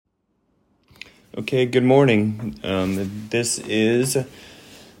Okay, good morning. This is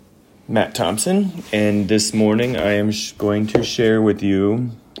Matt Thompson, and this morning I am going to share with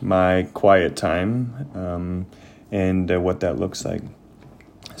you my quiet time and what that looks like.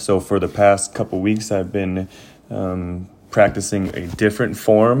 So for the past couple weeks, I've been practicing a different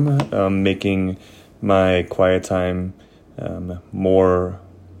form, making my quiet time more,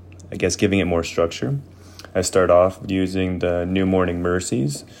 giving it more structure. I start off using the New Morning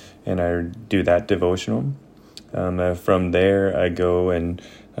Mercies, and I do that devotional. From there, I go and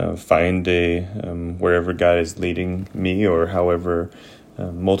find wherever God is leading me, or however,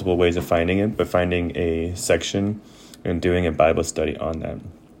 multiple ways of finding it, but finding a section and doing a Bible study on that.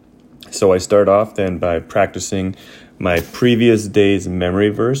 So I start off then by practicing my previous day's memory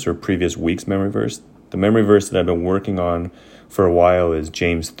verse or previous week's memory verse. The memory verse that I've been working on for a while is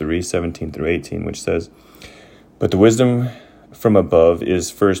James 3:17 through 18, which says, "But the wisdom from above is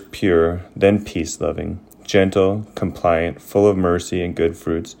first pure, then peace-loving, gentle, compliant, full of mercy and good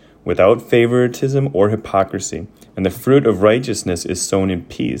fruits, without favoritism or hypocrisy. And the fruit of righteousness is sown in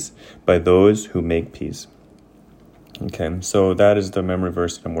peace by those who make peace." Okay, so that is the memory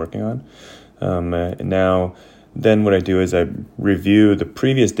verse that I'm working on. Now, then what I do is I review the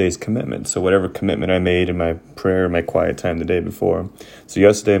previous day's commitment. So whatever commitment I made in my prayer, my quiet time the day before. So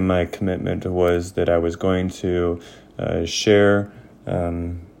yesterday my commitment was that I was going to share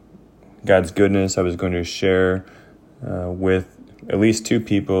God's goodness. I was going to share with at least two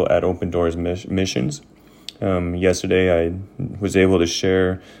people at Open Doors Missions. Yesterday I was able to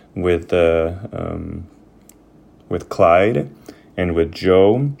share with Clyde and with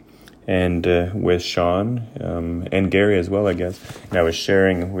Joe and with Sean and Gary as well, I guess. And I was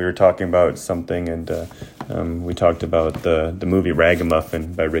sharing, we were talking about something, and we talked about the movie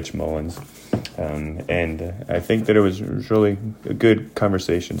Ragamuffin by Rich Mullins. And I think that it was really a good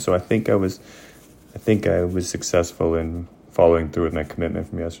conversation. So I think I was successful in following through with my commitment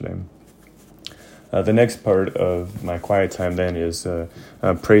from yesterday. The next part of my quiet time then is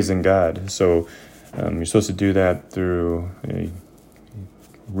praising God. So you're supposed to do that through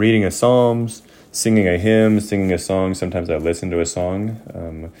reading a Psalms, singing a hymn, singing a song. Sometimes I listen to a song.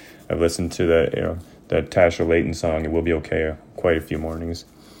 I've listened to the Tasha Layton song, "It Will Be Okay," quite a few mornings.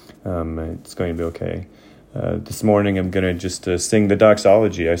 It's going to be okay. This morning I'm going to just sing the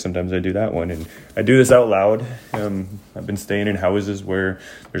doxology. Sometimes I do that one, and I do this out loud. I've been staying in houses where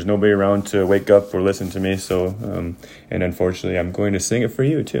there's nobody around to wake up or listen to me, so and unfortunately I'm going to sing it for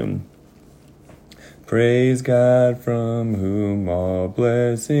you too. Praise God from whom all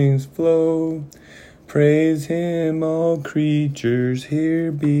blessings flow. Praise Him, all creatures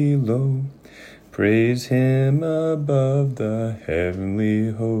here below. Praise Him above the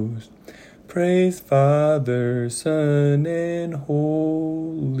heavenly host. Praise Father, Son, and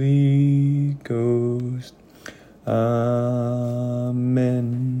Holy Ghost. Amen.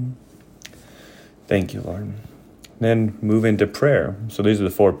 Thank you, Lord. Then move into prayer. So these are the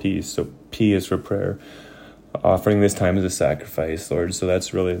 4 P's. So P is for prayer. Offering this time as a sacrifice, Lord. So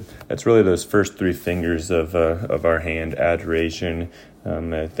that's really those first 3 fingers of our hand: adoration,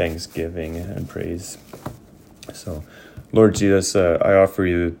 thanksgiving, and praise. So, Lord Jesus, I offer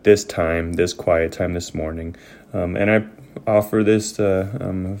you this time, this quiet time this morning, and I offer this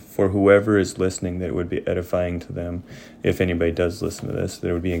for whoever is listening, that it would be edifying to them. If anybody does listen to this, that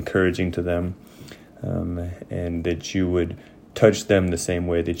it would be encouraging to them, and that you would touch them the same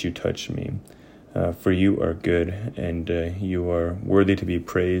way that you touched me. For you are good, and you are worthy to be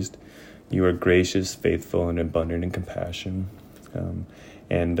praised. You are gracious, faithful, and abundant in compassion.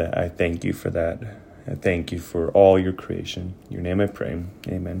 And I thank you for that. I thank you for all your creation. In your name I pray.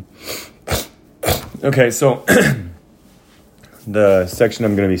 Amen. Okay, so the section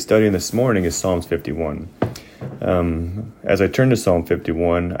I'm going to be studying this morning is Psalms 51. As I turn to Psalm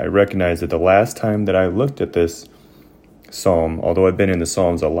 51, I recognize that the last time that I looked at this Psalm, although I've been in the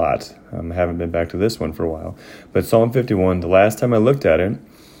Psalms a lot, I haven't been back to this one for a while, but Psalm 51, the last time I looked at it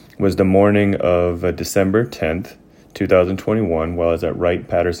was the morning of December 10th, 2021, while I was at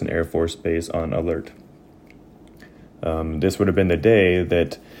Wright-Patterson Air Force Base on alert. This would have been the day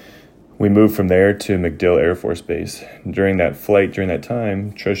that we moved from there to MacDill Air Force Base. During that flight, during that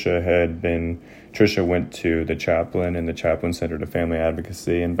time, Trisha went to the chaplain, and the chaplain sent her to family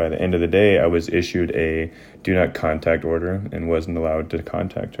advocacy, and by the end of the day, I was issued a do not contact order and wasn't allowed to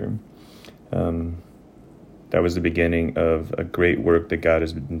contact her. That was the beginning of a great work that God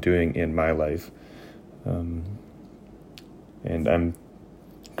has been doing in my life. And I'm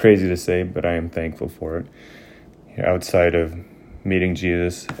crazy to say, but I am thankful for it. Outside of meeting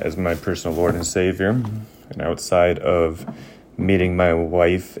Jesus as my personal Lord and Savior, and outside of meeting my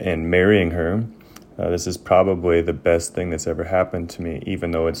wife and marrying her, This is probably the best thing that's ever happened to me,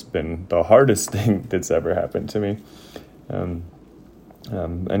 even though it's been the hardest thing that's ever happened to me.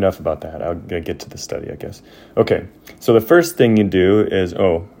 Enough about that. I'll get to the study, I guess. Okay, so the first thing you do is,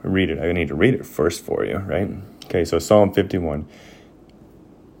 read it. I need to read it first for you, right? Okay, so Psalm 51.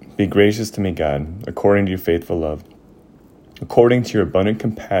 Be gracious to me, God, according to your faithful love. According to your abundant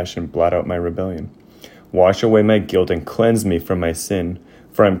compassion, blot out my rebellion. Wash away my guilt and cleanse me from my sin.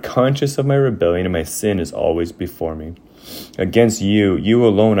 For I am conscious of my rebellion, and my sin is always before me. Against you, you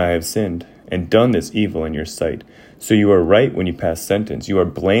alone I have sinned, and done this evil in your sight. So you are right when you pass sentence. You are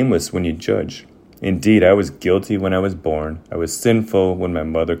blameless when you judge. Indeed, I was guilty when I was born. I was sinful when my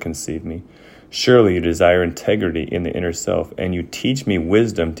mother conceived me. Surely you desire integrity in the inner self, and you teach me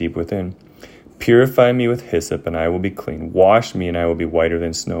wisdom deep within. Purify me with hyssop, and I will be clean. Wash me, and I will be whiter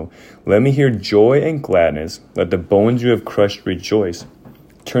than snow. Let me hear joy and gladness. Let the bones you have crushed rejoice.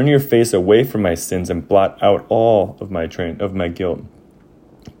 Turn your face away from my sins and blot out all of my guilt.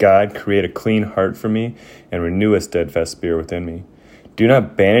 God, create a clean heart for me and renew a steadfast spirit within me. Do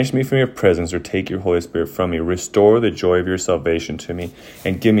not banish me from your presence or take your Holy Spirit from me. Restore the joy of your salvation to me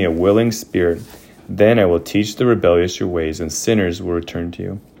and give me a willing spirit. Then I will teach the rebellious your ways, and sinners will return to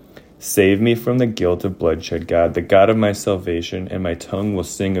you. Save me from the guilt of bloodshed, God, the God of my salvation, and my tongue will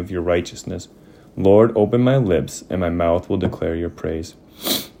sing of your righteousness. Lord, open my lips, and my mouth will declare your praise.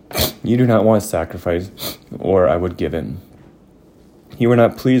 You do not want sacrifice, or I would give it. You are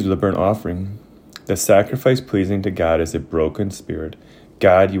not pleased with a burnt offering. The sacrifice pleasing to God is a broken spirit.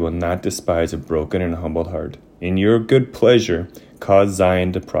 God, you will not despise a broken and humbled heart. In your good pleasure, cause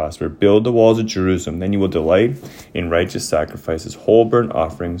Zion to prosper. Build the walls of Jerusalem. Then you will delight in righteous sacrifices, whole burnt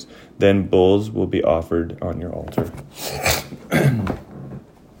offerings. Then bulls will be offered on your altar.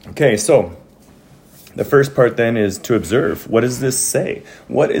 Okay, so the first part then is to observe. What does this say?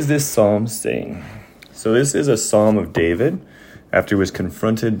 What is this psalm saying? So this is a psalm of David after he was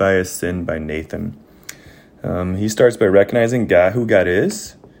confronted by his sin by Nathan. He starts by recognizing who God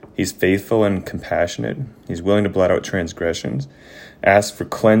is. He's faithful and compassionate. He's willing to blot out transgressions, asks for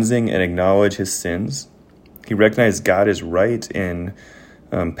cleansing, and acknowledge his sins. He recognizes God is right in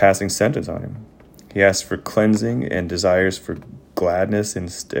passing sentence on him. He asks for cleansing and desires for gladness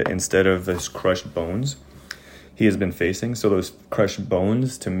instead of his crushed bones he has been facing. So those crushed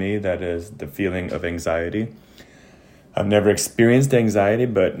bones, to me, that is the feeling of anxiety. I've never experienced anxiety,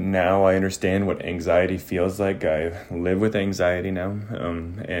 but now I understand what anxiety feels like. I live with anxiety now,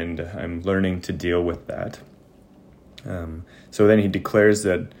 and I'm learning to deal with that. So then he declares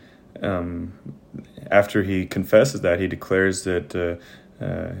that, after he confesses that, he declares that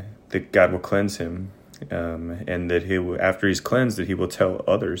God will cleanse him, and that after he's cleansed, that he will tell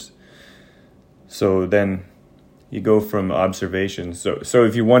others. So then you go from observation. So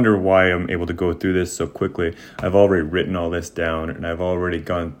if you wonder why I'm able to go through this so quickly, I've already written all this down, and I've already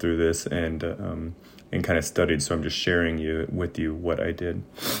gone through this and kind of studied. So I'm just sharing with you what I did.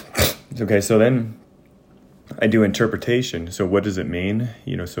 Okay, so then I do interpretation. So what does it mean?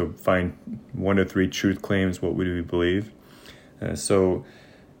 So find 1 to 3 truth claims. What would we believe?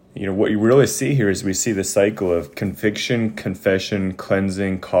 What you really see here is we see the cycle of conviction, confession,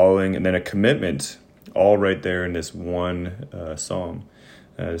 cleansing, calling, and then a commitment, all right there in this one psalm.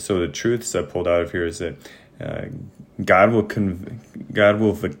 So the truths I pulled out of here is that God will convict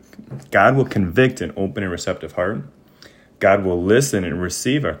an open and receptive heart. God will listen and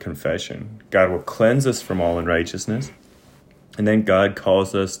receive our confession. God will cleanse us from all unrighteousness. And then God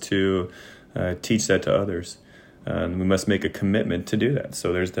calls us to teach that to others. We must make a commitment to do that.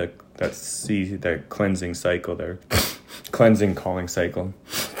 So there's that cleansing cycle there. Cleansing, calling cycle.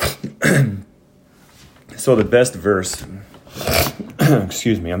 So the best verse,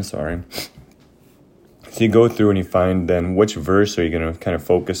 excuse me, I'm sorry. So you go through and you find then which verse are you going to kind of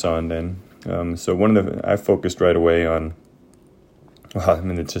focus on then. So I focused right away on,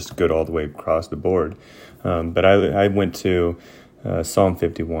 it's just good all the way across the board. But I went to Psalm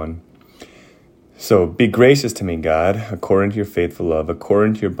 51. So be gracious to me, God, according to your faithful love,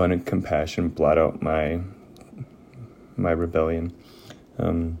 according to your abundant compassion, blot out my rebellion.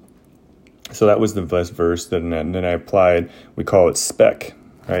 So that was the best verse. And then I applied, we call it spec.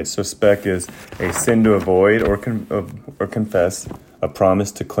 Right? So spec is a sin to avoid or confess, a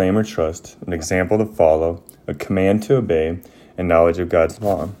promise to claim or trust, an example to follow, a command to obey, and knowledge of God's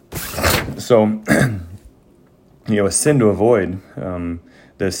law. So, a sin to avoid.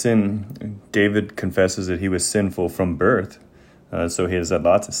 The sin, David confesses that he was sinful from birth. So he has had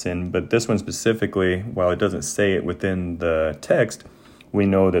lots of sin. But this one specifically, while it doesn't say it within the text, we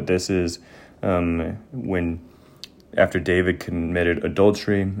know that this is when after David committed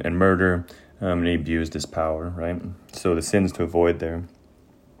adultery and murder, and he abused his power, right? So the sins to avoid there.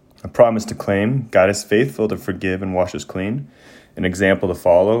 A promise to claim: God is faithful to forgive and wash us clean. An example to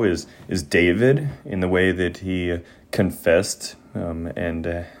follow is David, in the way that he confessed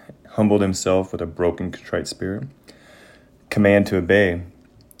and humbled himself with a broken, contrite spirit. Command to obey: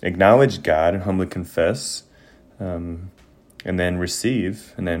 acknowledge God and humbly confess, and then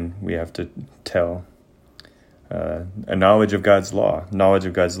receive, and then we have to tell. A knowledge of God's law. Knowledge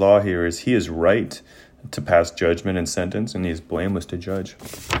of God's law here is he is right to pass judgment and sentence, and he is blameless to judge.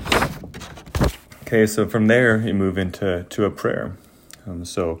 Okay, so from there you move into a prayer.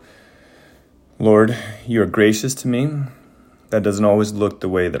 So, Lord, you are gracious to me. That doesn't always look the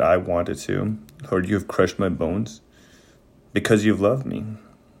way that I want it to. Lord, you have crushed my bones because you've loved me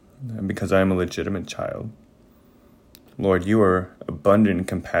and because I am a legitimate child. Lord, you are abundant and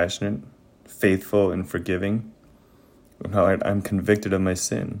compassionate, faithful and forgiving. Lord, I'm convicted of my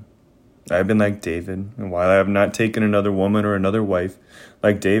sin. I have been like David, and while I have not taken another woman or another wife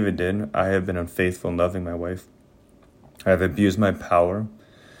like David did, I have been unfaithful in loving my wife. I have abused my power,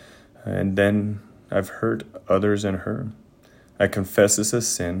 and then I've hurt others and her. I confess this as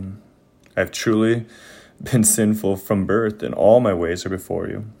sin. I've truly been sinful from birth, and all my ways are before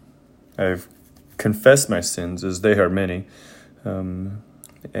you. I've confessed my sins, as they are many,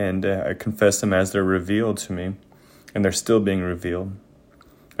 and I confess them as they're revealed to me, and they're still being revealed.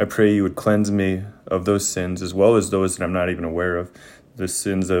 I pray you would cleanse me of those sins, as well as those that I'm not even aware of, the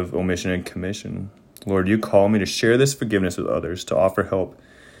sins of omission and commission. Lord, you call me to share this forgiveness with others, to offer help.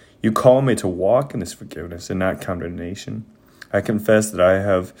 You call me to walk in this forgiveness and not condemnation. I confess that I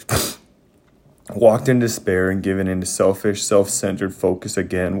have walked in despair and given into selfish, self-centered focus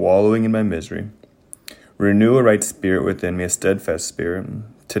again, wallowing in my misery. Renew a right spirit within me, a steadfast spirit.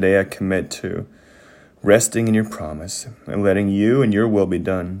 Today I commit to resting in your promise and letting you and your will be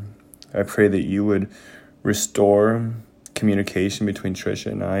done. I pray that you would restore communication between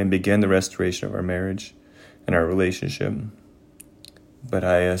Trisha and I and begin the restoration of our marriage and our relationship. But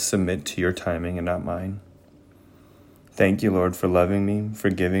I submit to your timing and not mine. Thank you, Lord, for loving me,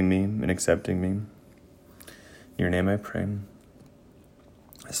 forgiving me, and accepting me. In your name I pray.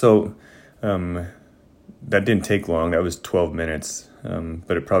 So, that didn't take long. That was 12 minutes.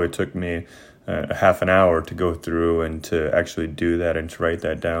 But it probably took me a half an hour to go through and to actually do that and to write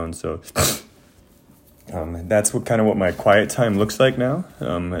that down. So that's what my quiet time looks like now.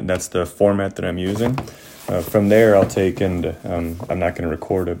 And that's the format that I'm using. From there, I'll take and I'm not going to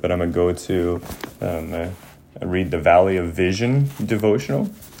record it, but I'm going to go to read the Valley of Vision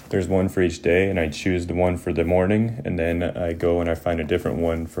devotional. There's one for each day, and I choose the one for the morning, and then I go and I find a different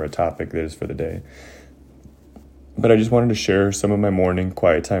one for a topic that is for the day. But I just wanted to share some of my morning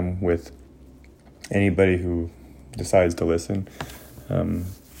quiet time with anybody who decides to listen. I'm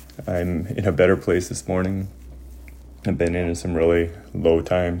in a better place this morning. I've been in some really low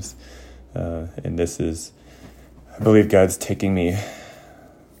times, and this is, I believe God's taking me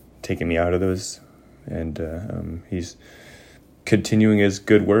out of those, and He's continuing His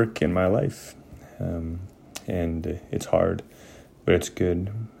good work in my life, and it's hard, but it's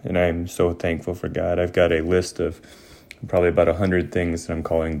good, and I'm so thankful for God. I've got a list of probably about 100 things that I'm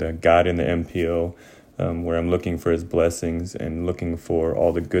calling the God in the MPO, where I'm looking for His blessings and looking for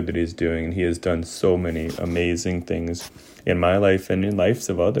all the good that He's doing. And He has done so many amazing things in my life and in lives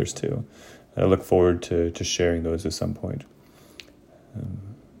of others too. I look forward to sharing those at some point.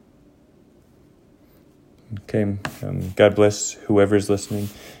 God bless whoever's listening,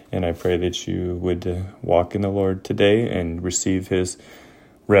 and I pray that you would walk in the Lord today and receive His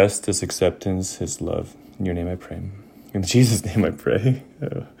rest, His acceptance, His love. In your name I pray. In Jesus' name I pray.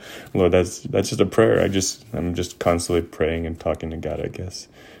 Lord, that's just a prayer. I'm just constantly praying and talking to God, I guess.